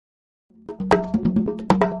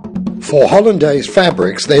For Hollandaise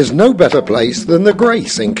fabrics, there's no better place than the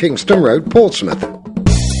Grace in Kingston Road, Portsmouth.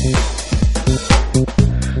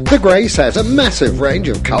 The Grace has a massive range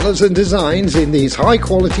of colours and designs in these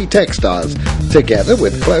high-quality textiles, together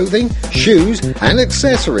with clothing, shoes and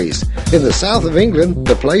accessories. In the south of England,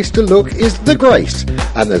 the place to look is the Grace,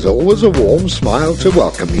 and there's always a warm smile to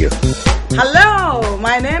welcome you. Hello,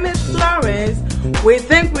 my name is Florence. We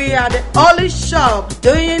think we are the only shop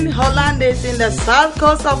doing Hollandaise in the south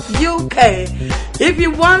coast of UK. If you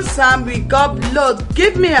want some, we got loads.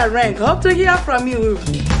 Give me a ring. Hope to hear from you.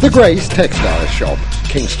 The Grace Textile Shop,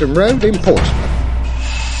 Kingston Road in Portsmouth.